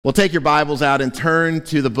Well, take your Bibles out and turn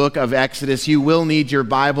to the book of Exodus. You will need your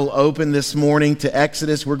Bible open this morning to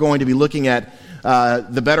Exodus. We're going to be looking at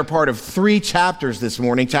the better part of 3 chapters this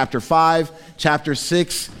morning, chapter 5, chapter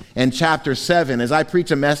 6, and chapter 7, as I preach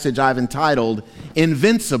a message I've entitled,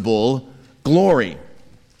 Invincible Glory.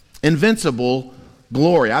 Invincible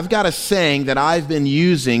Glory. I've got a saying that I've been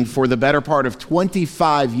using for the better part of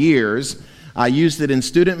 25 years. I used it in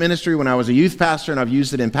student ministry when I was a youth pastor, and I've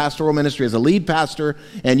used it in pastoral ministry as a lead pastor,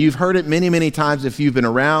 and you've heard it many, many times if you've been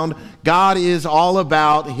around. God is all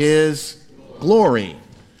about His glory.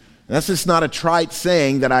 That's just not a trite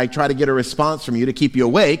saying that I try to get a response from you to keep you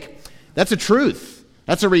awake. That's a truth.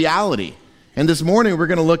 That's a reality. And this morning we're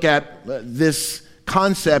going to look at this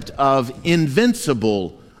concept of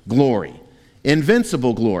invincible glory.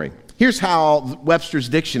 Invincible glory. Here's how Webster's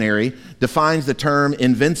dictionary defines the term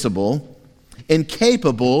invincible: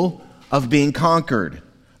 incapable of being conquered,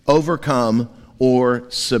 overcome, or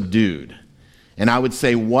subdued. And I would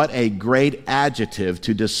say, what a great adjective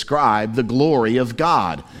to describe the glory of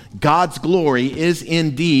God. God's glory is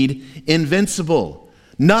indeed invincible.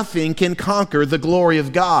 Nothing can conquer the glory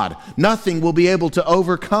of God. Nothing will be able to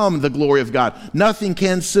overcome the glory of God. Nothing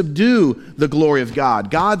can subdue the glory of God.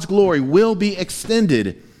 God's glory will be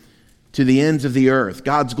extended to the ends of the earth.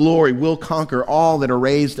 God's glory will conquer all that are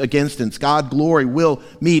raised against it. God's glory will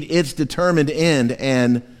meet its determined end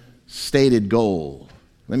and stated goal.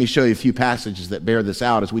 Let me show you a few passages that bear this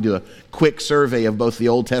out as we do a quick survey of both the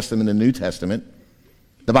Old Testament and the New Testament.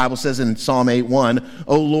 The Bible says in Psalm 8:1,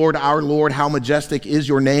 "O Lord, our Lord, how majestic is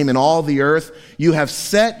your name in all the earth. You have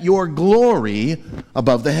set your glory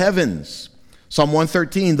above the heavens." Psalm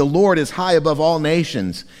 113, "The Lord is high above all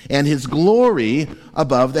nations, and His glory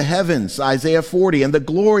above the heavens." Isaiah 40, "And the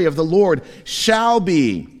glory of the Lord shall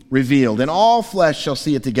be revealed, and all flesh shall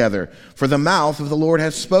see it together, for the mouth of the Lord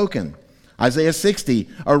has spoken." Isaiah 60,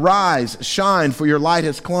 "Arise, shine, for your light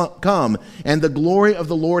has come, and the glory of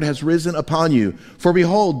the Lord has risen upon you. For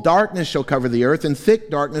behold, darkness shall cover the earth, and thick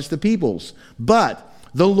darkness the peoples. But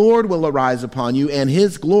the Lord will arise upon you, and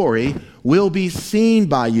His glory will be seen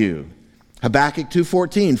by you." Habakkuk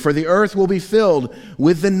 2:14, "For the earth will be filled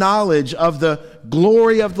with the knowledge of the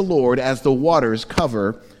glory of the Lord as the waters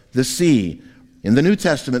cover the sea." In the New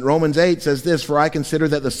Testament, Romans 8 says this, "For I consider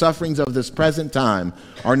that the sufferings of this present time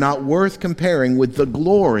are not worth comparing with the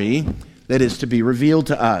glory that is to be revealed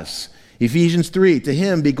to us." Ephesians 3, "To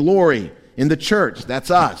Him be glory in the church," that's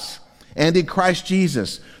us, "and in Christ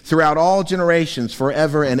Jesus throughout all generations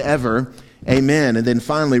forever and ever. Amen." And then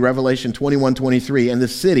finally, Revelation 21:23, "And the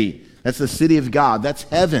city," that's the city of God, that's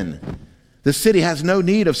heaven, "the city has no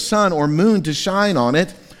need of sun or moon to shine on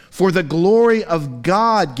it, for the glory of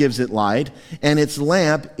God gives it light, and its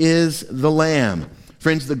lamp is the Lamb."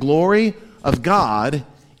 Friends, the glory of God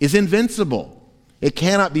is invincible. It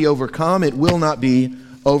cannot be overcome. It will not be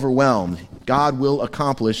overwhelmed. God will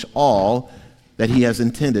accomplish all that He has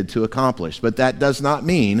intended to accomplish. But that does not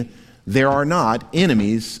mean there are not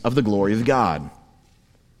enemies of the glory of God.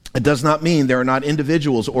 It does not mean there are not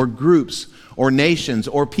individuals or groups or nations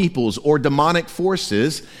or peoples or demonic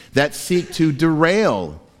forces that seek to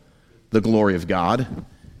derail the glory of God,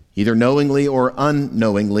 either knowingly or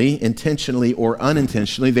unknowingly, intentionally or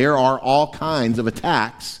unintentionally. There are all kinds of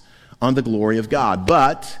attacks on the glory of God,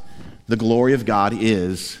 but the glory of God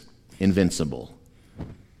is invincible.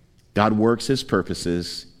 God works His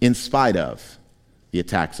purposes in spite of the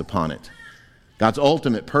attacks upon it. God's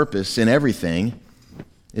ultimate purpose in everything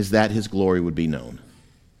is that His glory would be known.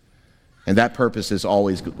 And that purpose is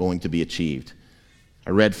always going to be achieved. I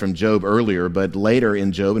read from Job earlier, but later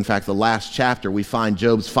in Job, in fact, the last chapter, we find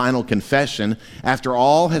Job's final confession after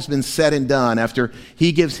all has been said and done, after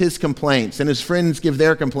he gives his complaints and his friends give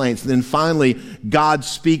their complaints, and then finally God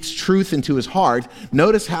speaks truth into his heart.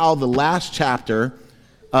 Notice how the last chapter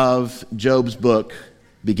of Job's book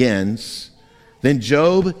begins. "Then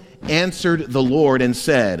Job answered the Lord and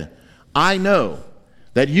said, I know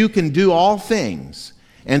that you can do all things,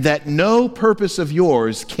 and that no purpose of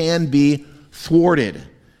yours can be thwarted."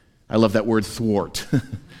 I love that word, thwart.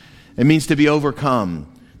 It means to be overcome,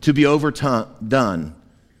 to be overdone.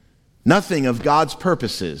 Nothing of God's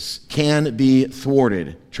purposes can be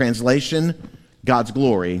thwarted. Translation, God's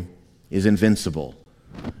glory is invincible.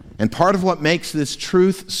 And part of what makes this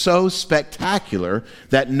truth so spectacular,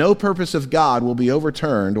 that no purpose of God will be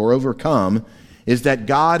overturned or overcome, is that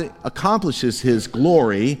God accomplishes His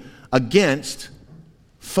glory against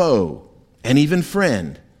foe and even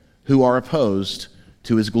friend who are opposed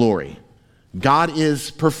to His glory. God is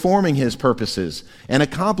performing His purposes and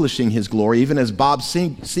accomplishing His glory, even as Bob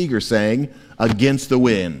Seger sang, against the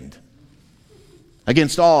wind,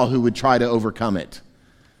 against all who would try to overcome it.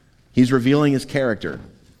 He's revealing his character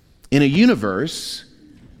in a universe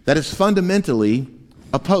that is fundamentally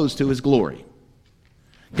opposed to his glory.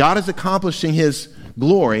 God is accomplishing his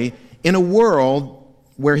glory in a world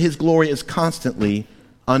where his glory is constantly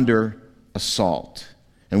under assault.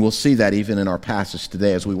 And we'll see that even in our passage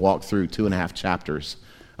today as we walk through 2.5 chapters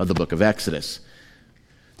of the book of Exodus.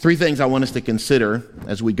 3 things I want us to consider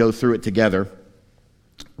as we go through it together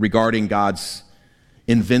regarding God's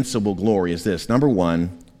invincible glory is this. Number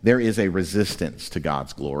 1, there is a resistance to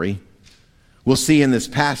God's glory. We'll see in this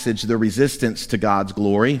passage the resistance to God's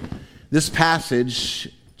glory. This passage,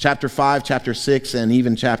 chapter 5, chapter 6, and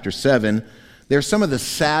even chapter 7, they're some of the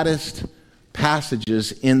saddest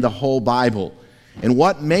passages in the whole Bible. And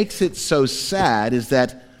what makes it so sad is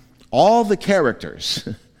that all the characters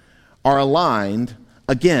are aligned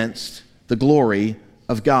against the glory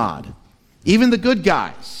of God. Even the good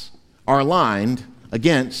guys are aligned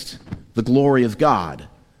against the glory of God.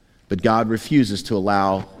 But God refuses to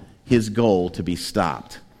allow his goal to be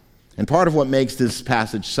stopped. And part of what makes this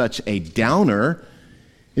passage such a downer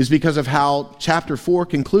is because of how chapter 4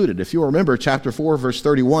 concluded. If you'll remember, chapter 4, verse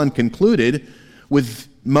 31 concluded with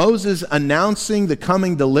Moses announcing the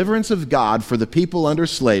coming deliverance of God for the people under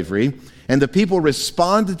slavery, and the people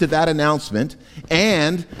responded to that announcement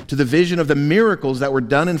and to the vision of the miracles that were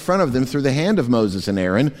done in front of them through the hand of Moses and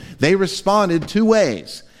Aaron. They responded 2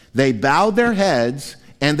 ways. They bowed their heads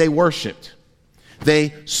and they worshiped.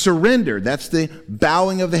 They surrendered. That's the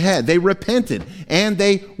bowing of the head. They repented and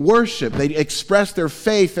they worshiped. They expressed their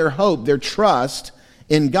faith, their hope, their trust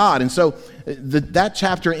in God. And so that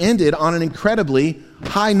chapter ended on an incredibly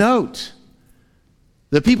high note.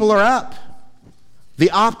 The people are up.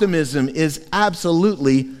 The optimism is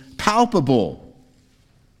absolutely palpable.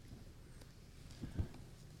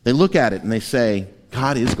 They look at it and they say,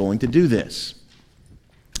 God is going to do this.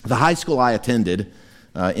 The high school I attended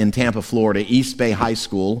in Tampa, Florida, East Bay High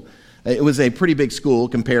School, it was a pretty big school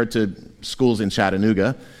compared to schools in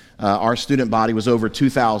Chattanooga. Our student body was over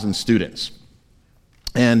 2,000 students.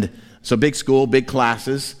 And so big school, big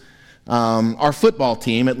classes. Our football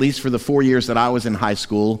team, at least for the 4 years that I was in high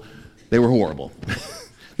school, they were horrible.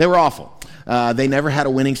 They were awful. They never had a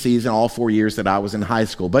winning season all 4 years that I was in high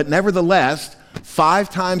school. But nevertheless, 5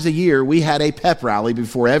 times a year, we had a pep rally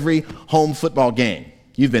before every home football game.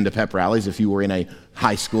 You've been to pep rallies if you were in a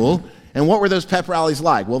high school. And what were those pep rallies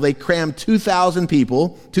like? Well, they crammed 2,000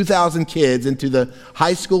 people, 2,000 kids into the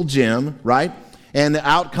high school gym, right? And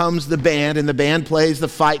out comes the band, and the band plays the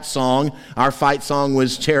fight song. Our fight song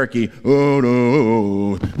was Cherokee, oh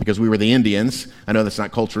no, because we were the Indians. I know that's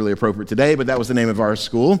not culturally appropriate today, but that was the name of our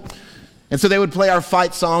school. And so they would play our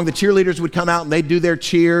fight song. The cheerleaders would come out, and they'd do their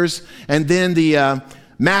cheers. And then the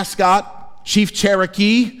mascot, Chief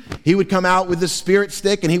Cherokee, he would come out with the spirit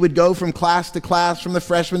stick, and he would go from class to class, from the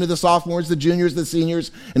freshmen to the sophomores, the juniors, the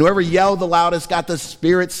seniors, and whoever yelled the loudest got the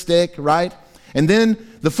spirit stick, right? And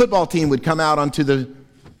then the football team would come out onto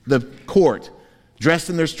the court, dressed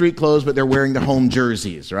in their street clothes, but they're wearing their home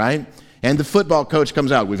jerseys, right? And the football coach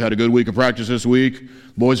comes out, we've had a good week of practice this week,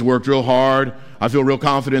 boys worked real hard, I feel real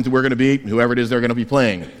confident that we're going to beat whoever it is they're going to be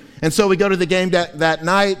playing. And so we go to the game that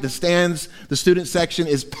night. The stands, the student section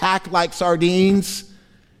is packed like sardines.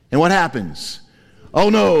 And what happens?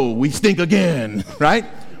 Oh no, we stink again, right?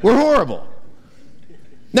 We're horrible.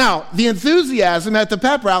 Now, the enthusiasm at the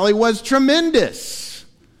pep rally was tremendous.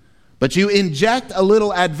 But you inject a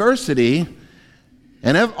little adversity,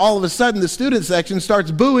 and all of a sudden the student section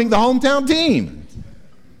starts booing the hometown team.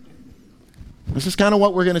 This is kind of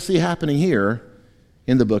what we're going to see happening here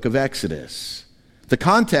in the book of Exodus. The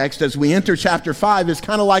context as we enter chapter 5 is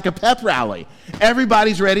kind of like a pep rally.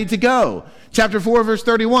 Everybody's ready to go. Chapter 4, verse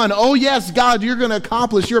 31, oh yes, God, you're going to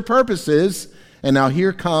accomplish your purposes. And now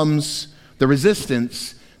here comes the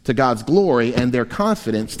resistance to God's glory, and their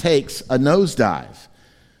confidence takes a nosedive.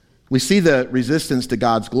 We see the resistance to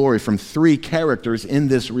God's glory from 3 characters in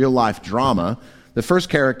this real-life drama. The first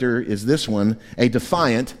character is this one, a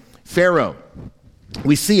defiant Pharaoh.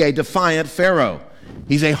 We see a defiant Pharaoh.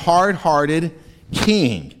 He's a hard-hearted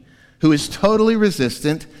king who is totally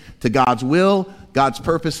resistant to God's will, God's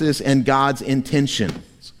purposes, and God's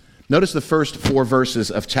intentions. Notice the first 4 verses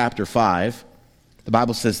of chapter 5. The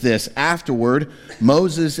Bible says this, afterward,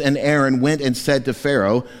 Moses and Aaron went and said to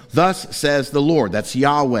Pharaoh, thus says the Lord, that's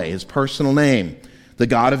Yahweh, his personal name, the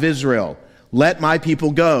God of Israel, let my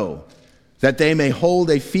people go, that they may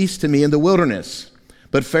hold a feast to me in the wilderness.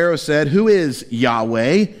 But Pharaoh said, who is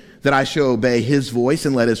Yahweh, that I shall obey his voice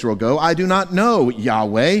and let Israel go? I do not know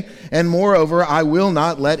Yahweh, and moreover, I will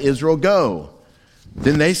not let Israel go.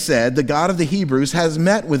 Then they said, the God of the Hebrews has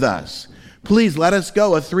met with us. Please let us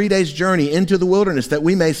go a 3 days journey into the wilderness that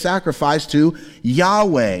we may sacrifice to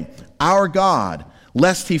Yahweh, our God,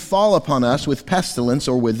 lest he fall upon us with pestilence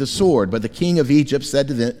or with the sword. But the king of Egypt said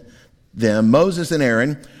to them, Moses and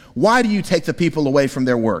Aaron, why do you take the people away from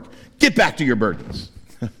their work? Get back to your burdens.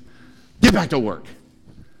 Get back to work.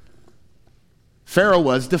 Pharaoh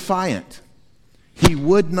was defiant. He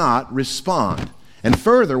would not respond. And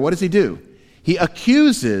further, what does he do? He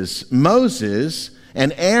accuses Moses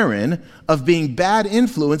and Aaron of being bad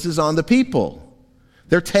influences on the people.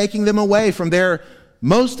 They're taking them away from their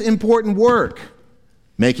most important work,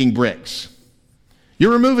 making bricks.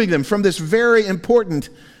 You're removing them from this very important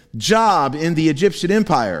job in the Egyptian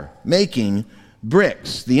empire, making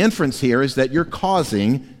bricks. The inference here is that you're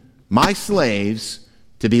causing my slaves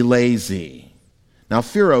to be lazy. Now,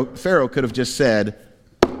 Pharaoh could have just said,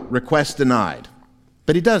 request denied.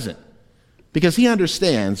 But he doesn't, because he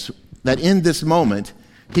understands that in this moment,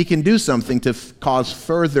 he can do something to cause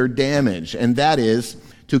further damage, and that is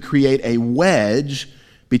to create a wedge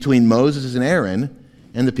between Moses and Aaron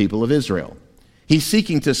and the people of Israel. He's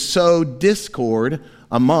seeking to sow discord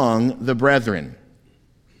among the brethren.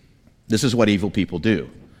 This is what evil people do.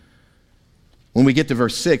 When we get to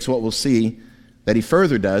verse 6, what we'll see that he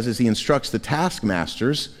further does is he instructs the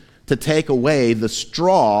taskmasters to take away the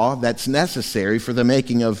straw that's necessary for the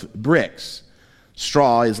making of bricks.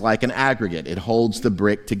 Straw is like an aggregate. It holds the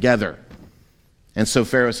brick together. And so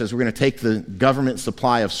Pharaoh says, we're going to take the government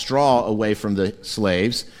supply of straw away from the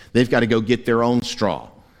slaves. They've got to go get their own straw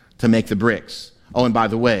to make the bricks. Oh, and by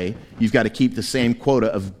the way, you've got to keep the same quota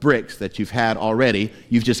of bricks that you've had already.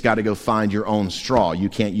 You've just got to go find your own straw. You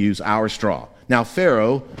can't use our straw. Now,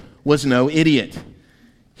 Pharaoh was no idiot.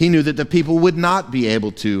 He knew that the people would not be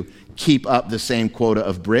able to keep up the same quota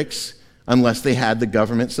of bricks unless they had the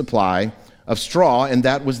government supply of straw, and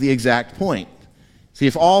that was the exact point. See,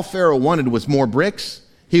 if all Pharaoh wanted was more bricks,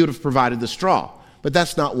 he would have provided the straw. But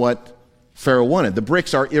that's not what Pharaoh wanted. The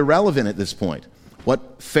bricks are irrelevant at this point.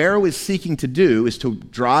 What Pharaoh is seeking to do is to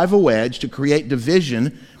drive a wedge to create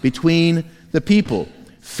division between the people.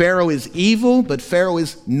 Pharaoh is evil, but Pharaoh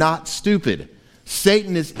is not stupid.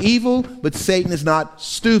 Satan is evil, but Satan is not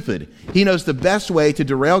stupid. He knows the best way to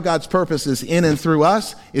derail God's purposes in and through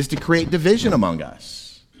us is to create division among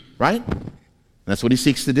us. Right? That's what he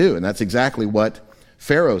seeks to do, and that's exactly what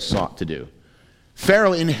Pharaoh sought to do.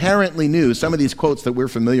 Pharaoh inherently knew some of these quotes that we're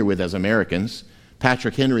familiar with as Americans.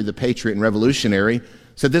 Patrick Henry, the patriot and revolutionary,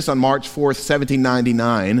 said this on March 4th,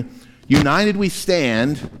 1799, "United we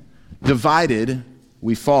stand, divided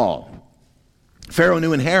we fall." Pharaoh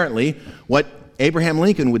knew inherently what Abraham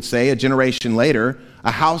Lincoln would say a generation later,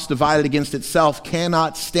 "A house divided against itself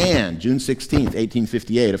cannot stand." June 16th,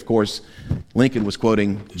 1858. Of course, Lincoln was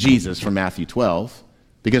quoting Jesus from Matthew 12,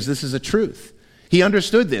 because this is a truth. He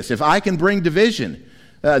understood this. If I can bring division,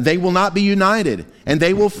 they will not be united, and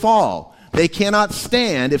they will fall. They cannot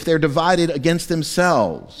stand if they're divided against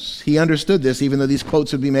themselves. He understood this, even though these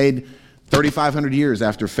quotes would be made 3,500 years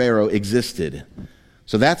after Pharaoh existed.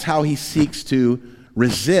 So that's how he seeks to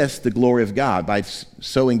resist the glory of God, by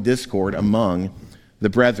sowing discord among the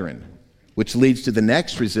brethren, which leads to the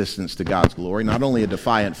next resistance to God's glory, not only a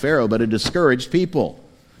defiant Pharaoh, but a discouraged people.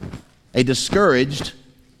 A discouraged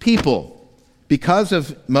people. Because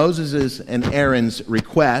of Moses' and Aaron's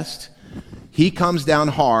request, he comes down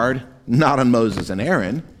hard, not on Moses and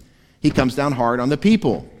Aaron, he comes down hard on the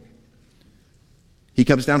people. He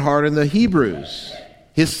comes down hard on the Hebrews,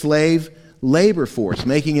 his slave labor force,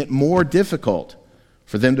 making it more difficult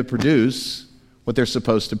for them to produce what they're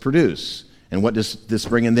supposed to produce. And what does this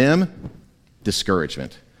bring in them?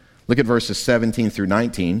 Discouragement. Look at verses 17 through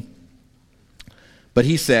 19. "But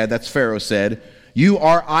he said," that's Pharaoh said, "You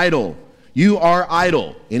are idle. You are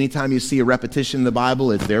idle." Anytime you see a repetition in the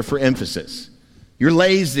Bible, it's there for emphasis. You're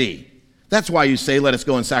lazy. That's why you say, "Let us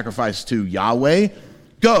go and sacrifice to Yahweh."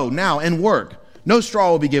 Go now and work. No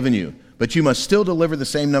straw will be given you, but you must still deliver the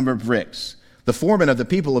same number of bricks. The foreman of the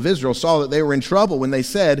people of Israel saw that they were in trouble when they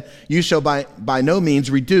said, "You shall by no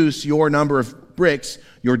means reduce your number of bricks,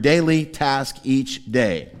 your daily task each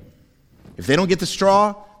day." If they don't get the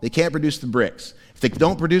straw, they can't produce the bricks. If they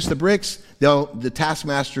don't produce the bricks, the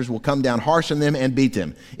taskmasters will come down harsh on them and beat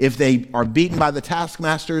them. If they are beaten by the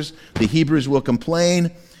taskmasters, the Hebrews will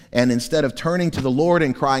complain. And instead of turning to the Lord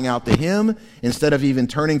and crying out to him, instead of even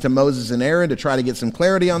turning to Moses and Aaron to try to get some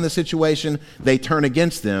clarity on the situation, they turn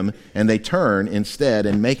against them, and they turn instead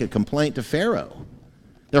and make a complaint to Pharaoh.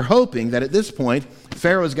 They're hoping that at this point,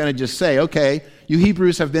 Pharaoh is going to just say, "Okay, you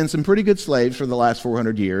Hebrews have been some pretty good slaves for the last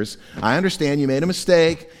 400 years. I understand you made a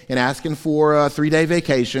mistake in asking for a 3-day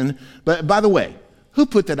vacation. But by the way, who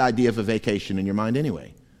put that idea of a vacation in your mind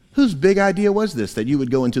anyway? Whose big idea was this, that you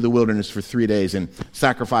would go into the wilderness for 3 days and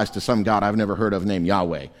sacrifice to some God I've never heard of named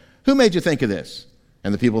Yahweh? Who made you think of this?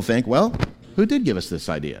 And the people think, well, who did give us this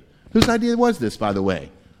idea? Whose idea was this, by the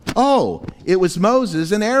way? Oh, it was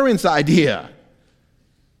Moses and Aaron's idea.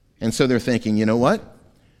 And so they're thinking, you know what?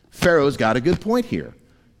 Pharaoh's got a good point here.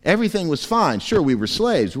 Everything was fine. Sure, we were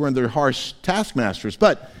slaves. We were under harsh taskmasters,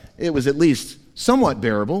 but it was at least somewhat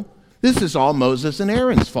bearable. This is all Moses and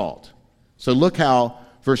Aaron's fault. So look how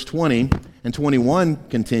verse 20 and 21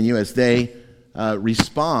 continue as they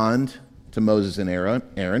respond to Moses and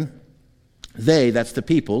Aaron. They, that's the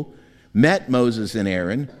people, met Moses and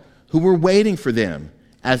Aaron, who were waiting for them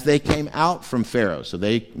as they came out from Pharaoh. So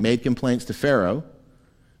they made complaints to Pharaoh.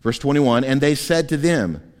 Verse 21, and they said to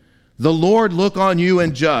them, the Lord look on you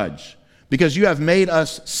and judge, because you have made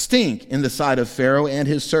us stink in the sight of Pharaoh and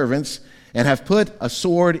his servants, and have put a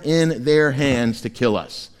sword in their hands to kill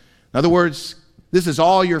us. In other words, this is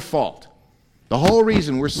all your fault. The whole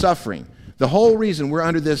reason we're suffering, the whole reason we're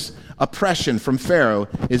under this oppression from Pharaoh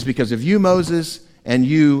is because of you, Moses, and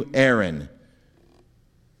you, Aaron.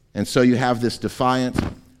 And so you have this defiant,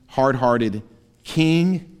 hard-hearted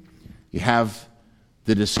king. You have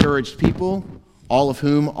the discouraged people, all of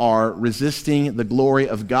whom are resisting the glory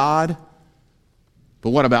of God. But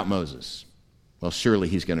what about Moses? Well, surely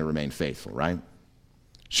he's going to remain faithful, right?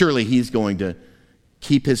 Surely he's going to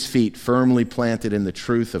keep his feet firmly planted in the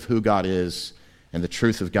truth of who God is and the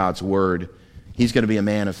truth of God's word. He's going to be a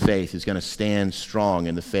man of faith. He's going to stand strong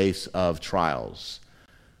in the face of trials.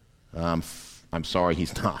 I'm sorry,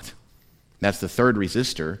 he's not. That's the third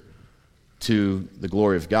resistor to the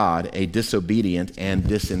glory of God, a disobedient and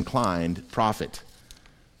disinclined prophet.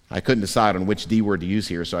 I couldn't decide on which D word to use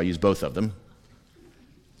here, so I used both of them.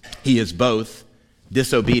 He is both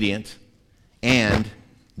disobedient and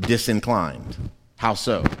disinclined. How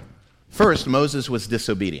so? First, Moses was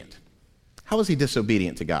disobedient. How was he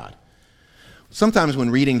disobedient to God? Sometimes when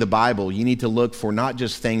reading the Bible, you need to look for not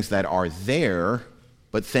just things that are there,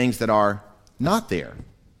 but things that are not there.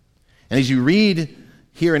 And as you read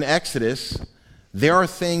here in Exodus, there are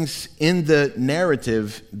things in the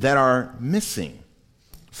narrative that are missing.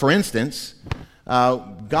 For instance,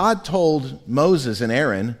 God told Moses and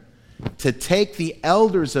Aaron to take the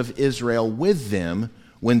elders of Israel with them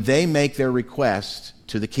when they make their request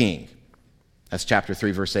to the king. That's chapter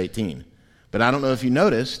 3, verse 18. But I don't know if you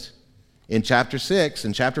noticed, in chapter 6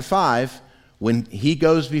 and chapter 5, when he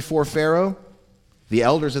goes before Pharaoh, the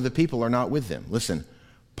elders of the people are not with them. Listen,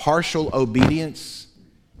 partial obedience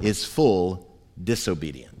is full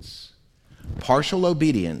disobedience. Partial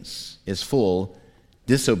obedience is full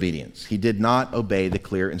disobedience. He did not obey the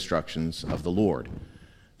clear instructions of the Lord.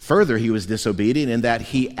 Further, he was disobedient in that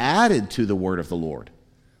he added to the word of the Lord.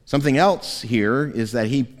 Something else here is that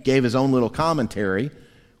he gave his own little commentary.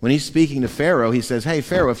 When he's speaking to Pharaoh, he says, hey,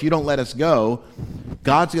 Pharaoh, if you don't let us go,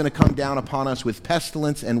 God's going to come down upon us with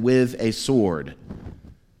pestilence and with a sword.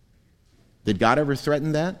 Did God ever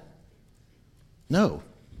threaten that? No.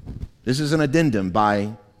 This is an addendum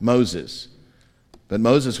by Moses. But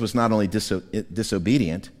Moses was not only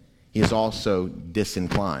disobedient, he is also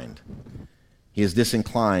disinclined. He is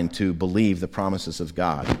disinclined to believe the promises of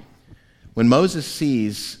God. When Moses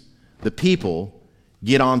sees the people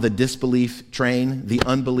get on the disbelief train, the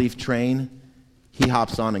unbelief train, he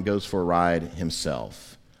hops on and goes for a ride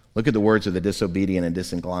himself. Look at the words of the disobedient and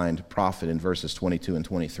disinclined prophet in verses 22 and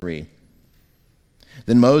 23.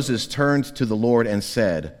 Then Moses turned to the Lord and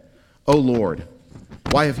said, O Lord,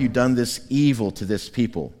 why have you done this evil to this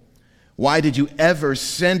people? Why did you ever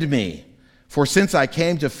send me? For since I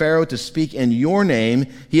came to Pharaoh to speak in your name,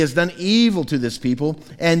 he has done evil to this people,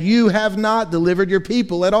 and you have not delivered your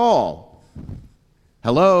people at all.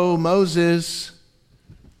 Hello, Moses.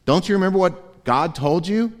 Don't you remember what God told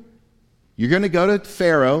you? You're going to go to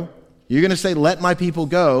Pharaoh. You're going to say, let my people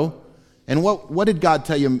go. And what did God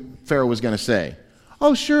tell you Pharaoh was going to say?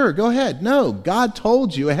 Oh, sure, go ahead. No, God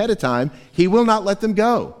told you ahead of time he will not let them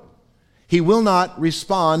go. He will not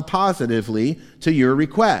respond positively to your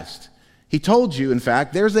request. He told you, in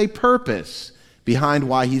fact, there's a purpose behind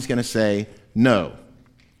why he's going to say no.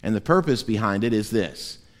 And the purpose behind it is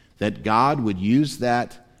this, that God would use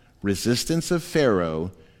that resistance of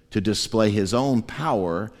Pharaoh to display his own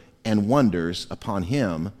power and wonders upon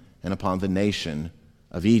him and upon the nation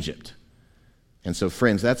of Egypt. And so,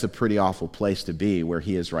 friends, that's a pretty awful place to be where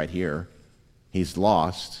he is right here. He's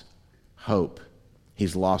lost hope.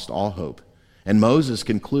 He's lost all hope. And Moses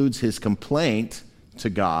concludes his complaint to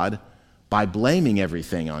God by blaming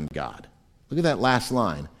everything on God. Look at that last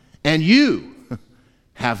line. And you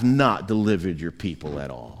have not delivered your people at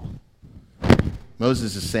all.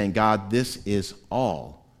 Moses is saying, God, this is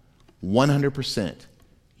all 100%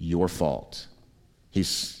 your fault.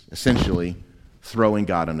 He's essentially throwing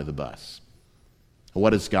God under the bus.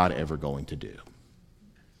 What is God ever going to do?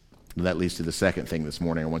 And that leads to the second thing this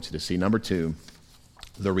morning I want you to see. Number 2,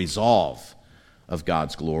 the resolve of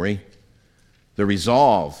God's glory. The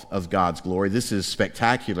resolve of God's glory. This is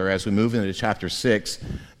spectacular. As we move into chapter 6,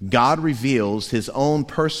 God reveals his own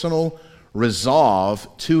personal resolve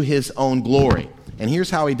to his own glory. And here's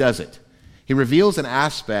how he does it. He reveals an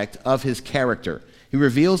aspect of his character. He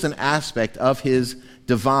reveals an aspect of his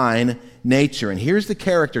divine nature. And here's the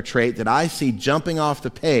character trait that I see jumping off the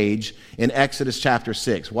page in Exodus chapter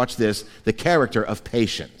 6. Watch this, the character of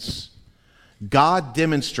patience. God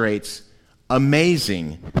demonstrates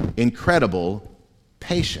amazing, incredible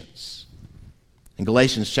patience. In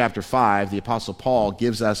Galatians chapter 5, the Apostle Paul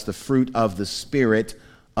gives us the fruit of the Spirit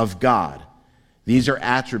of God. These are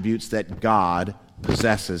attributes that God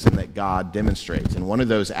possesses and that God demonstrates. And one of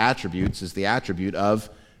those attributes is the attribute of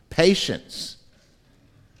patience.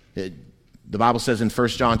 The Bible says in 1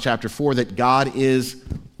 John chapter 4 that God is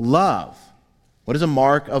love. What is a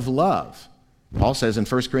mark of love? Paul says in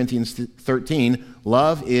 1 Corinthians 13,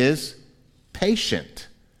 love is patient.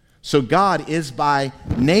 So God is by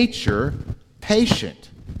nature patient.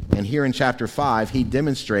 And here in chapter 5, he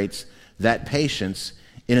demonstrates that patience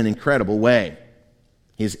in an incredible way.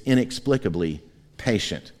 He is inexplicably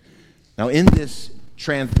patient. Now in this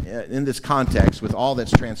context, with all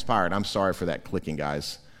that's transpired, I'm sorry for that clicking,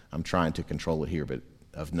 guys. I'm trying to control it here, but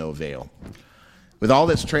of no avail. With all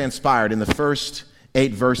that's transpired in the first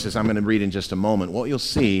 8 verses I'm going to read in just a moment, what you'll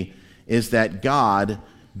see is that God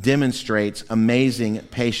demonstrates amazing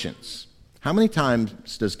patience. How many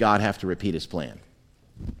times does God have to repeat his plan?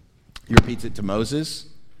 He repeats it to Moses.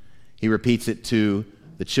 He repeats it to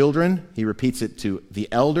the children. He repeats it to the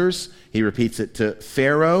elders. He repeats it to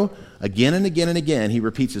Pharaoh. Again and again and again, he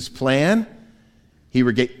repeats his plan. He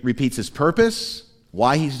repeats his purpose,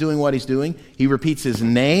 why he's doing what he's doing. He repeats his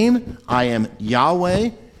name, I am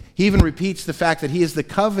Yahweh. He even repeats the fact that he is the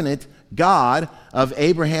covenant God of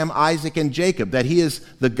Abraham, Isaac, and Jacob, that he is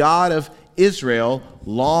the God of Israel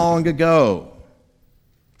long ago.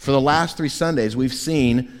 For the last 3 Sundays, we've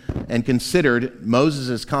seen and considered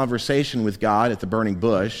Moses' conversation with God at the burning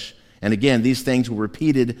bush. And again, these things were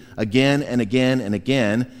repeated again and again and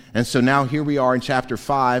again. And so now here we are in chapter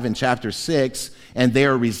 5 and chapter 6, and they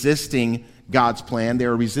are resisting God's plan. They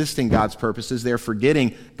are resisting God's purposes. They're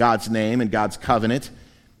forgetting God's name and God's covenant.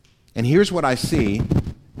 And here's what I see.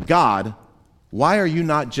 God, why are you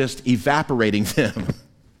not just evaporating them?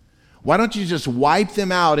 Why don't you just wipe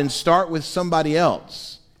them out and start with somebody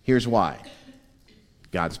else? Here's why.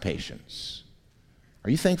 God's patience. Are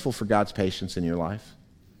you thankful for God's patience in your life?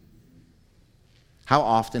 How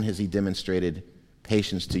often has he demonstrated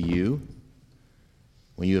patience to you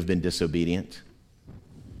when you have been disobedient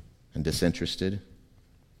and disinterested?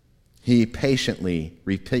 He patiently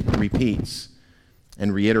repeats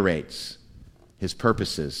and reiterates his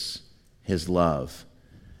purposes, his love.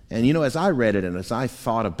 And you know, as I read it and as I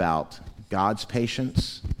thought about God's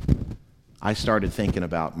patience, I started thinking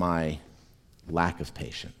about my lack of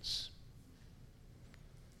patience.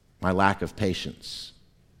 My lack of patience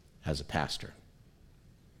as a pastor.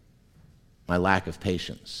 My lack of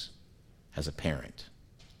patience as a parent.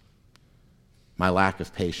 My lack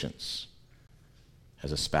of patience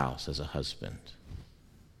as a spouse, as a husband.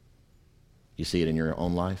 You see it in your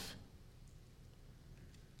own life?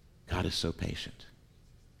 God is so patient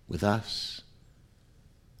with us,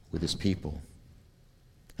 with his people.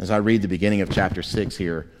 As I read the beginning of chapter 6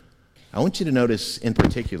 here, I want you to notice in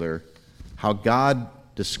particular how God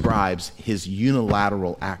describes his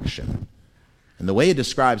unilateral action. And the way he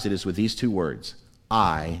describes it is with these 2 words,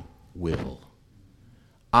 I will.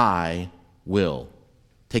 I will.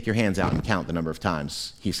 Take your hands out and count the number of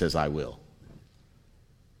times he says, I will.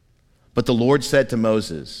 But the Lord said to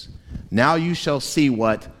Moses, now you shall see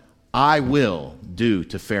what I will do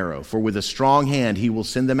to Pharaoh, for with a strong hand he will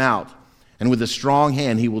send them out, and with a strong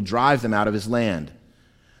hand he will drive them out of his land.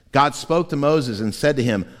 God spoke to Moses and said to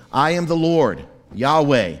him, I am the Lord,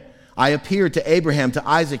 Yahweh. I appeared to Abraham, to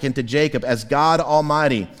Isaac, and to Jacob as God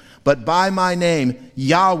Almighty, but by my name,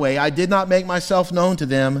 Yahweh, I did not make myself known to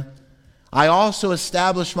them. I also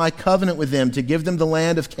established my covenant with them to give them the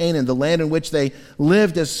land of Canaan, the land in which they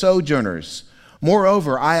lived as sojourners.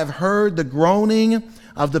 Moreover, I have heard the groaning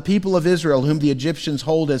of the people of Israel, whom the Egyptians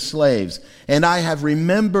hold as slaves, and I have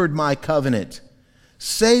remembered my covenant.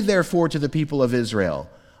 Say therefore to the people of Israel,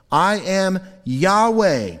 I am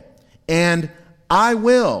Yahweh, and I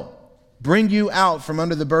will bring you out from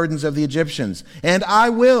under the burdens of the Egyptians, and I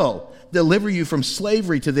will deliver you from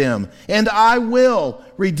slavery to them, and I will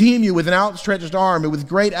redeem you with an outstretched arm and with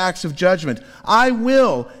great acts of judgment. I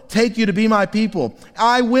will take you to be my people.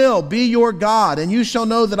 I will be your God, and you shall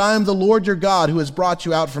know that I am the Lord your God who has brought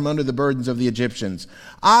you out from under the burdens of the Egyptians.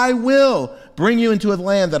 I will bring you into a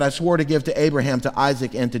land that I swore to give to Abraham, to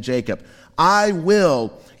Isaac, and to Jacob. I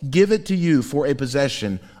will give it to you for a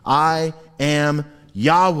possession. I am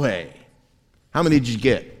Yahweh. How many did you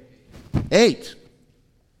get? 8.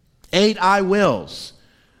 8 I wills.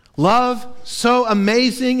 Love so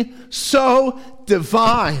amazing, so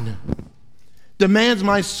divine, demands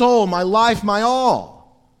my soul, my life, my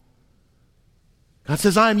all. God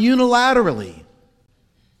says, I am unilaterally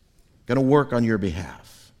going to work on your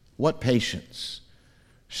behalf. What patience.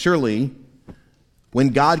 Surely, when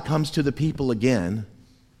God comes to the people again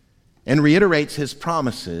and reiterates his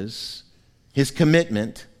promises, his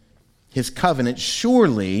commitment, his covenant,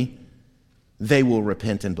 surely they will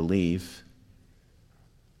repent and believe.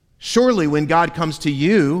 Surely when God comes to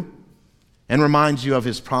you and reminds you of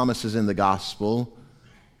his promises in the gospel,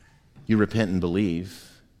 you repent and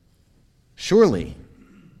believe. Surely.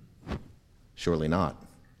 Surely not.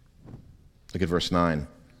 Look at verse 9.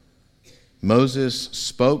 Moses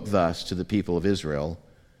spoke thus to the people of Israel,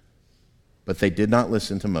 but they did not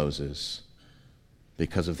listen to Moses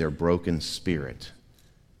because of their broken spirit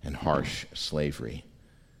and harsh slavery.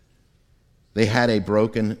 They had a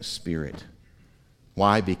broken spirit.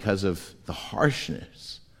 Why? Because of the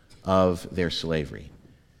harshness of their slavery.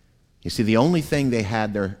 You see, the only thing they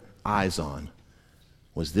had their eyes on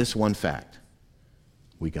was this one fact: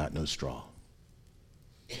 we got no straw.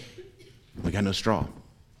 We got no straw.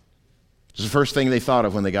 It was the first thing they thought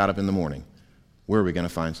of when they got up in the morning. Where are we going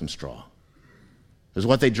to find some straw? It was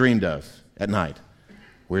what they dreamed of at night.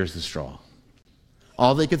 Where's the straw?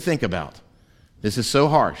 All they could think about. This is so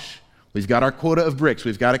harsh. We've got our quota of bricks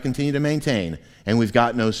we've got to continue to maintain, and we've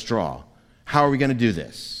got no straw. How are we going to do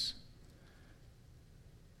this?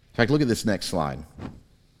 In fact, look at this next slide.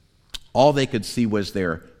 All they could see was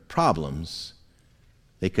their problems.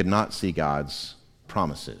 They could not see God's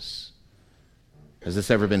promises. Has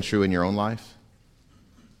this ever been true in your own life?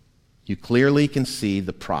 You clearly can see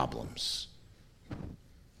the problems,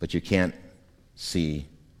 but you can't see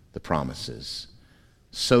the promises.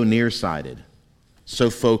 So nearsighted,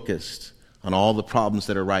 so focused on all the problems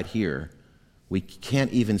that are right here, we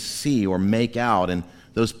can't even see or make out, and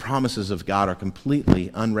those promises of God are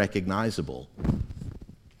completely unrecognizable.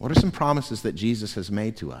 What are some promises that Jesus has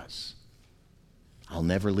made to us? I'll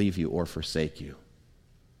never leave you or forsake you.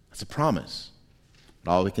 That's a promise.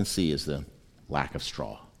 But all we can see is the lack of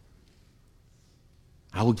straw.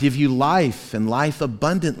 I will give you life and life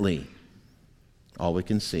abundantly. All we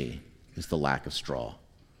can see is the lack of straw.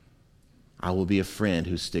 I will be a friend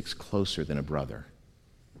who sticks closer than a brother.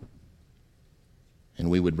 And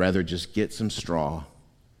we would rather just get some straw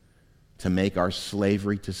to make our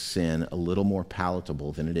slavery to sin a little more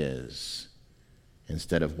palatable than it is,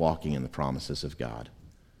 instead of walking in the promises of God.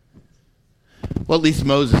 Well, at least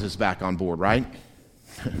Moses is back on board, right?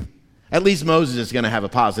 At least Moses is going to have a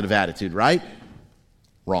positive attitude, right?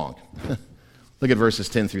 Wrong. Look at verses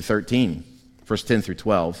 10 through 13, verse 10 through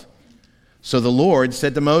 12. So the Lord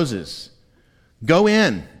said to Moses, "Go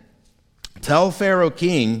in, tell Pharaoh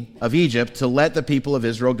king of Egypt to let the people of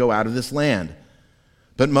Israel go out of this land."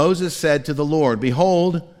 But Moses said to the Lord,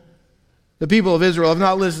 "Behold, the people of Israel have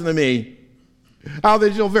not listened to me. How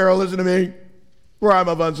then shall Pharaoh listen to me, for I am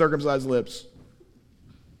of uncircumcised lips?"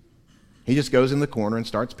 He just goes in the corner and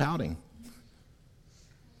starts pouting.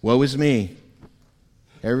 Woe is me.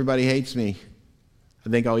 Everybody hates me. I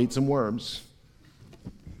think I'll eat some worms.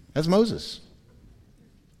 That's Moses.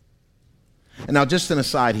 And now, just an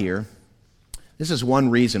aside here, this is one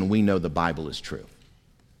reason we know the Bible is true.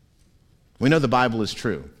 We know the Bible is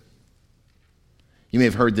true. You may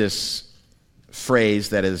have heard this phrase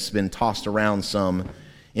that has been tossed around some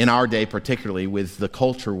in our day, particularly with the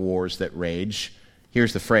culture wars that rage.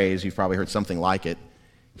 Here's the phrase, you've probably heard something like it: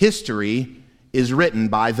 history is written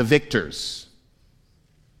by the victors.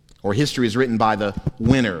 Or history is written by the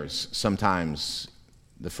winners, sometimes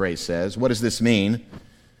the phrase says. What does this mean?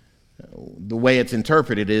 The way it's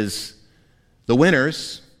interpreted is the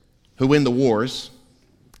winners who win the wars,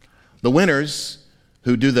 the winners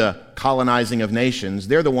who do the colonizing of nations,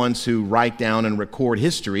 they're the ones who write down and record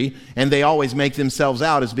history, and they always make themselves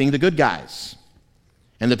out as being the good guys.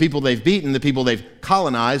 And the people they've beaten, the people they've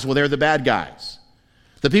colonized, well, they're the bad guys.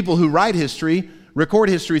 The people who write history record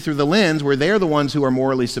history through the lens where they're the ones who are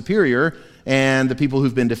morally superior, and the people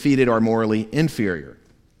who've been defeated are morally inferior.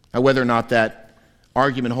 Now, whether or not that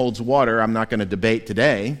argument holds water, I'm not going to debate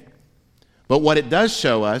today. But what it does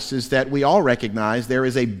show us is that we all recognize there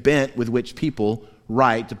is a bent with which people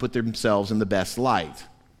write to put themselves in the best light.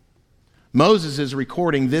 Moses is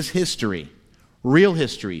recording this history, real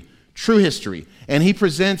history, true history, and he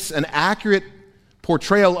presents an accurate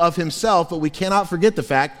portrayal of himself, but we cannot forget the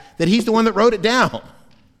fact that he's the one that wrote it down.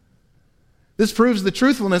 This proves the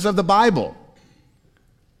truthfulness of the Bible,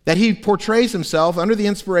 that he portrays himself under the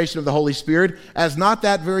inspiration of the Holy Spirit as not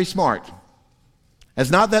that very smart, as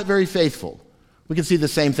not that very faithful. We can see the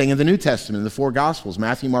same thing in the New Testament, in the four Gospels,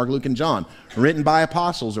 Matthew, Mark, Luke, and John, written by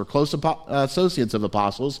apostles or close associates of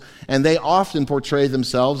apostles, and they often portray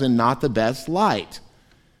themselves in not the best light.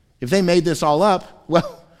 If they made this all up,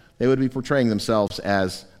 well, they would be portraying themselves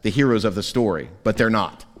as the heroes of the story, but they're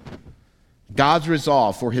not. God's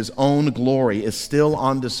resolve for his own glory is still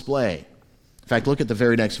on display. In fact, look at the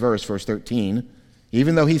very next verse, verse 13.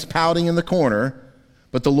 Even though he's pouting in the corner,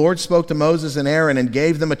 but the Lord spoke to Moses and Aaron and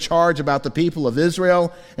gave them a charge about the people of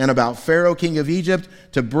Israel and about Pharaoh, king of Egypt,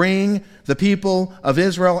 to bring the people of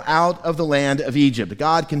Israel out of the land of Egypt.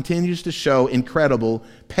 God continues to show incredible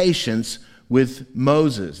patience with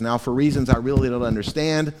Moses. Now, for reasons I really don't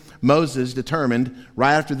understand, Moses determined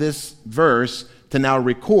right after this verse to now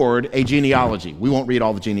record a genealogy. We won't read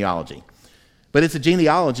all the genealogy, but it's a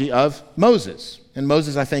genealogy of Moses. And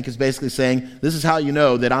Moses, I think, is basically saying, this is how you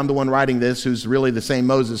know that I'm the one writing this, who's really the same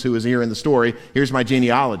Moses who is here in the story. Here's my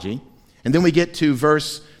genealogy. And then we get to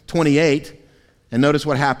verse 28, and notice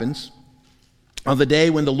what happens. On the day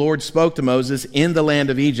when the Lord spoke to Moses in the land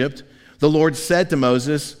of Egypt, the Lord said to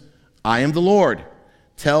Moses, I am the Lord.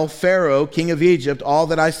 Tell Pharaoh, king of Egypt, all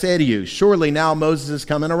that I say to you. Surely now Moses is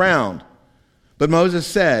coming around. But Moses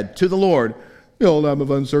said to the Lord, behold, I'm of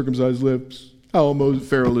uncircumcised lips. How will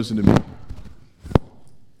Pharaoh listen to me?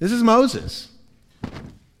 This is Moses.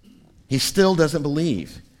 He still doesn't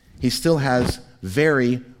believe. He still has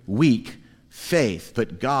very weak faith,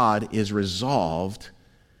 but God is resolved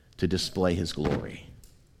to display his glory.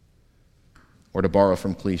 Or to borrow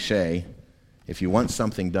from cliche, if you want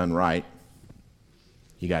something done right,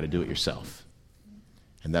 you got to do it yourself.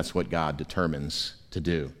 And that's what God determines to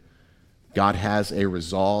do. God has a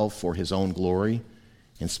resolve for his own glory,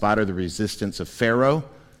 in spite of the resistance of Pharaoh,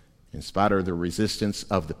 in spite of the resistance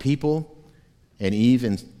of the people, and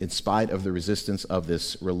even in spite of the resistance of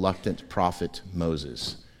this reluctant prophet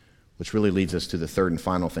Moses, which really leads us to the third and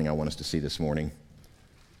final thing I want us to see this morning,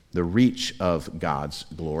 the reach of God's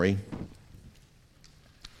glory.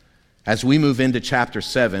 As we move into chapter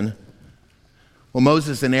 7, well,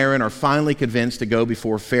 Moses and Aaron are finally convinced to go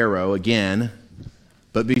before Pharaoh again,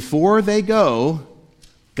 but before they go,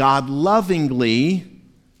 God lovingly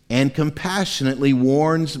and compassionately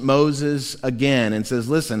warns Moses again and says,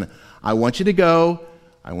 listen, I want you to go.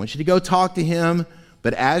 I want you to go talk to him.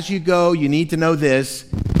 But as you go, you need to know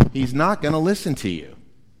this. He's not going to listen to you.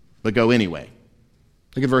 But go anyway.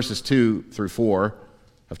 Look at verses 2 through 4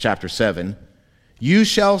 of chapter 7. You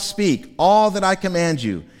shall speak all that I command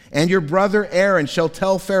you, and your brother Aaron shall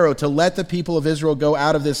tell Pharaoh to let the people of Israel go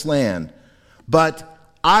out of this land. But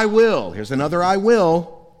I will, here's another I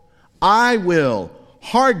will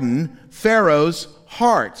harden Pharaoh's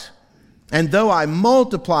heart. And though I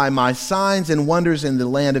multiply my signs and wonders in the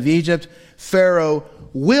land of Egypt, Pharaoh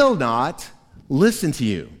will not listen to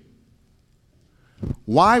you.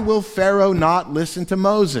 Why will Pharaoh not listen to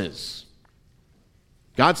Moses?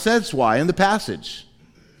 God says why in the passage.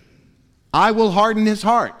 I will harden his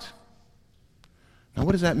heart. Now,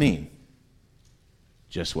 what does that mean?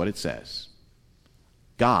 Just what it says.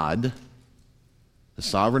 God, the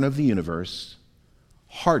sovereign of the universe,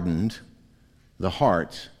 hardened the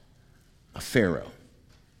heart of Pharaoh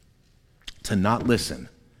to not listen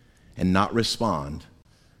and not respond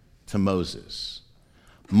to Moses.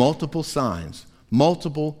 Multiple signs,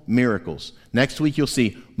 multiple miracles. Next week you'll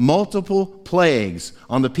see multiple plagues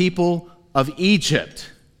on the people of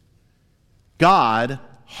Egypt. God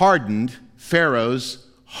hardened Pharaoh's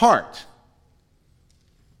heart.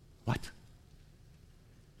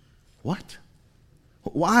 What?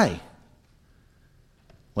 Why?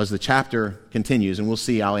 Well, as the chapter continues, and we'll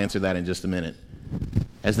see, I'll answer that in just a minute.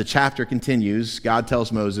 As the chapter continues, God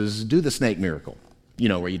tells Moses, do the snake miracle. You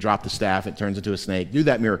know, where you drop the staff, it turns into a snake. Do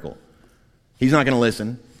that miracle. He's not going to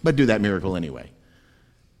listen, but do that miracle anyway.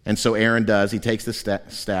 And so Aaron does. He takes the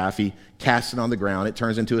staff, he casts it on the ground, it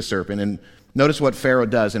turns into a serpent. And notice what Pharaoh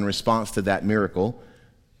does in response to that miracle.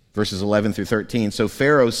 Verses 11 through 13. So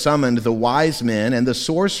Pharaoh summoned the wise men and the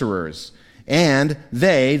sorcerers, and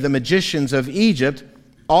they, the magicians of Egypt,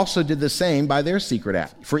 also did the same by their secret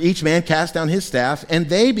act. For each man cast down his staff, and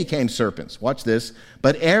they became serpents. Watch this.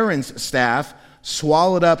 But Aaron's staff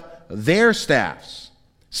swallowed up their staffs.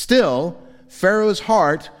 Still, Pharaoh's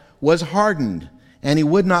heart was hardened, and he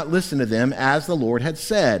would not listen to them as the Lord had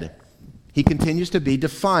said. He continues to be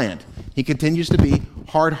defiant. He continues to be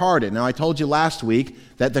hard-hearted. Now, I told you last week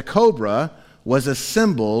that the cobra was a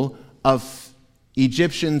symbol of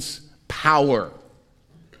Egyptians' power.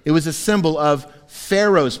 It was a symbol of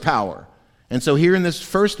Pharaoh's power. And so here in this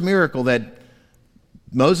first miracle that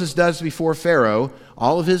Moses does before Pharaoh,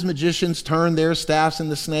 all of his magicians turned their staffs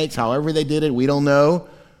into snakes. However they did it, we don't know.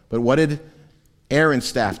 But what did Aaron's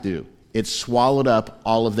staff do? It swallowed up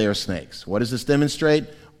all of their snakes. What does this demonstrate?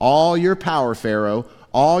 All your power, Pharaoh,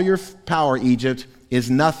 all your power, Egypt,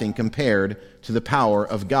 is nothing compared to the power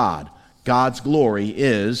of God. God's glory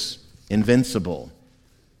is invincible.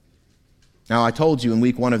 Now, I told you in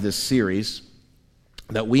week 1 of this series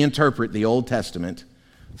that we interpret the Old Testament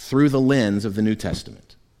through the lens of the New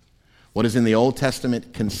Testament. What is in the Old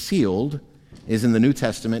Testament concealed is in the New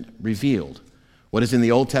Testament revealed. What is in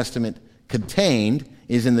the Old Testament contained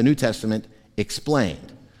is in the New Testament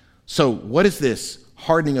explained. So what is this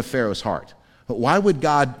hardening of Pharaoh's heart? Why would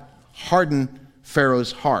God harden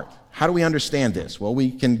Pharaoh's heart? How do we understand this? Well,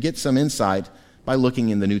 we can get some insight by looking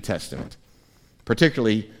in the New Testament,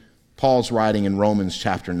 particularly Paul's writing in Romans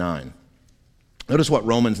chapter 9. Notice what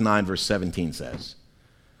Romans 9 verse 17 says.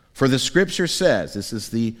 For the scripture says, this is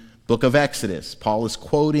the book of Exodus. Paul is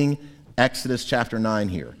quoting Exodus chapter 9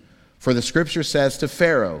 here. For the scripture says to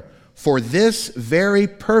Pharaoh, for this very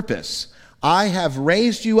purpose I have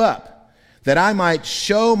raised you up, that I might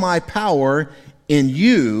show my power in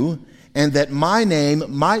you, and that my name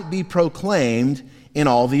might be proclaimed in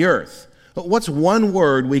all the earth. But what's one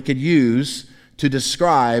word we could use to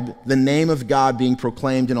describe the name of God being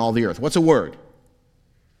proclaimed in all the earth? What's a word?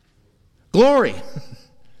 Glory.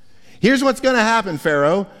 Here's what's going to happen,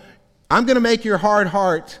 Pharaoh. I'm going to make your hard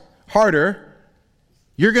heart harder.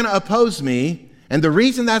 You're going to oppose me. And the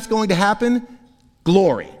reason that's going to happen,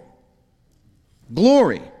 glory.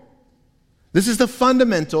 Glory. This is the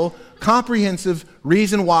fundamental, comprehensive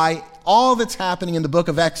reason why all that's happening in the book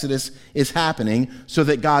of Exodus is happening, so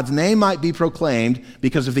that God's name might be proclaimed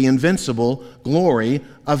because of the invincible glory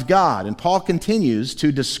of God. And Paul continues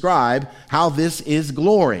to describe how this is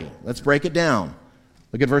glory. Let's break it down.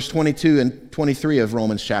 Look at verse 22 and 23 of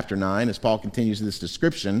Romans chapter 9 as Paul continues this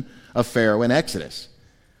description of Pharaoh in Exodus.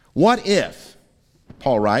 What if,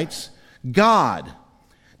 Paul writes, God,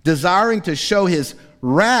 desiring to show his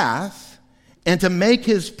wrath and to make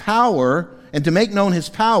his power and to make known his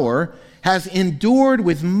power, has endured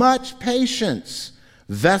with much patience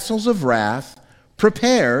vessels of wrath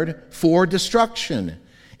prepared for destruction,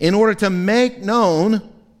 in order to make known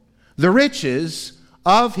the riches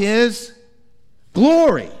of his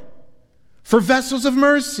glory, for vessels of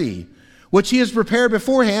mercy, which he has prepared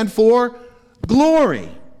beforehand for glory.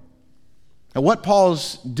 Now, what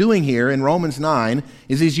Paul's doing here in Romans 9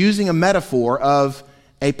 is he's using a metaphor of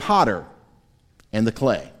a potter and the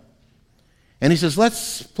clay. And he says,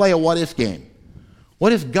 let's play a what-if game.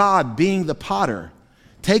 What if God, being the potter,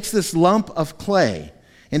 takes this lump of clay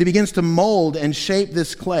and he begins to mold and shape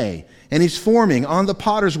this clay, and he's forming on the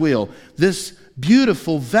potter's wheel this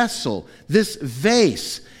beautiful vessel, this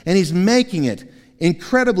vase, and he's making it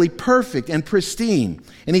incredibly perfect and pristine.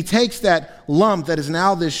 And he takes that lump that is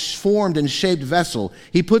now this formed and shaped vessel,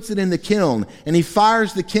 he puts it in the kiln, and he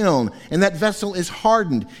fires the kiln, and that vessel is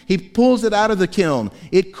hardened. He pulls it out of the kiln.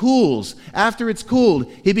 It cools. After it's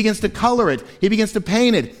cooled, he begins to color it. He begins to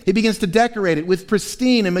paint it. He begins to decorate it with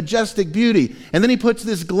pristine and majestic beauty. And then he puts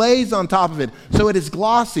this glaze on top of it so it is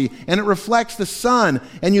glossy and it reflects the sun.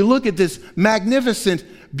 And you look at this magnificent,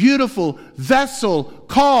 beautiful vessel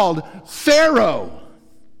called Pharaoh.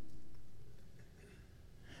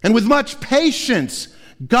 And with much patience,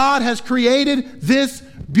 God has created this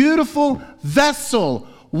beautiful vessel.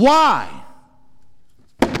 Why?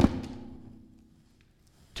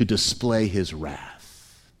 To display his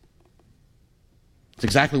wrath. It's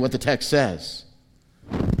exactly what the text says.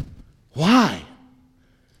 Why?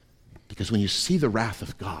 Because when you see the wrath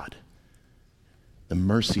of God, the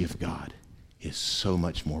mercy of God is so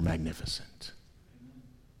much more magnificent.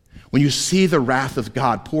 When you see the wrath of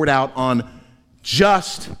God poured out on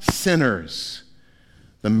just sinners,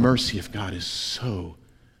 the mercy of God is so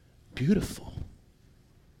beautiful.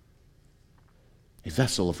 A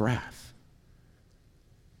vessel of wrath.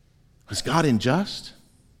 Is God unjust?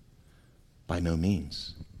 By no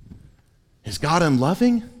means. Is God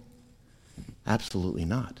unloving? Absolutely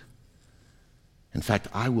not. In fact,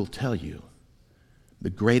 I will tell you, the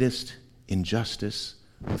greatest injustice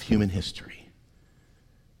of human history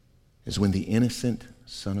is when the innocent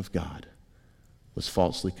Son of God was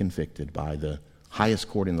falsely convicted by the highest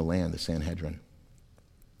court in the land, the Sanhedrin.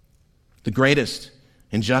 The greatest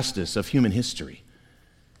injustice of human history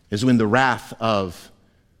is when the wrath of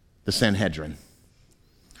the Sanhedrin,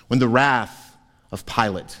 when the wrath of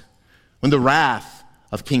Pilate, when the wrath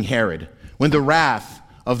of King Herod, when the wrath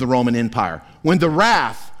of the Roman Empire, when the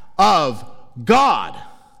wrath of God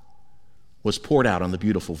was poured out on the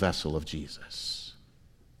beautiful vessel of Jesus.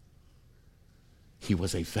 He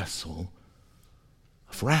was a vessel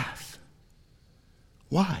of wrath.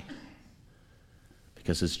 Why?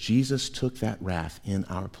 Because as Jesus took that wrath in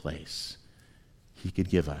our place, he could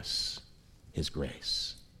give us his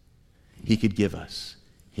grace. He could give us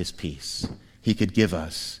his peace. He could give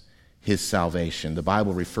us his salvation. The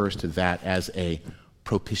Bible refers to that as a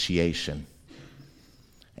propitiation,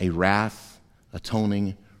 a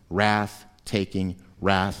wrath-atoning, wrath-taking,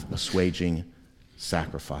 wrath-assuaging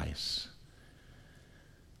sacrifice.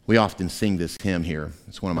 We often sing this hymn here.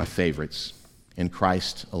 It's one of my favorites, In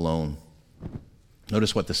Christ Alone.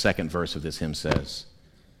 Notice what the second verse of this hymn says.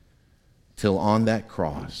 Till on that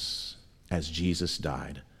cross, as Jesus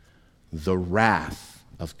died, the wrath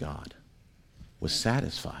of God was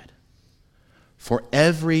satisfied. For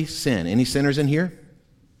every sin, any sinners in here?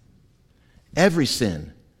 Every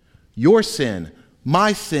sin, your sin,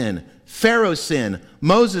 my sin, Pharaoh's sin,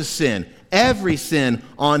 Moses' sin, every sin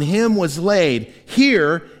on him was laid.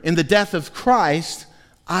 Here, in the death of Christ,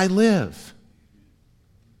 I live.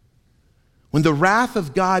 When the wrath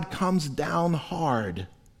of God comes down hard,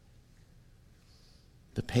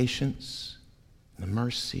 the patience, the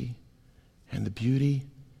mercy, and the beauty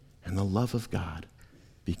and the love of God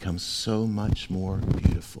becomes so much more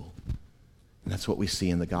beautiful. And that's what we see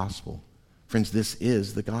in the gospel. Friends, this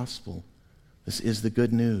is the gospel. This is the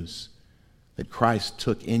good news that Christ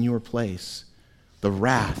took in your place the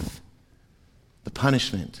wrath, the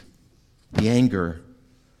punishment, the anger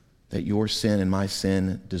that your sin and my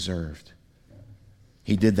sin deserved.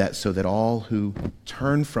 He did that so that all who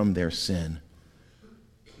turn from their sin,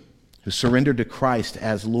 who surrender to Christ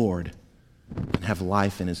as Lord, and have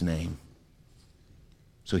life in his name.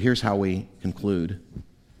 So here's how we conclude.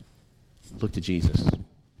 Look to Jesus.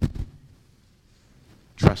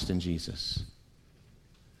 Trust in Jesus.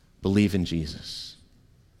 Believe in Jesus.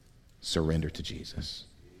 Surrender to Jesus.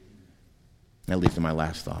 That leads to my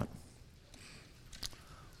last thought.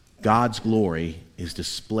 God's glory is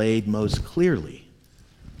displayed most clearly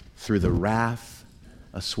through the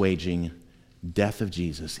wrath-assuaging death of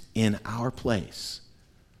Jesus in our place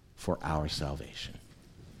for our salvation.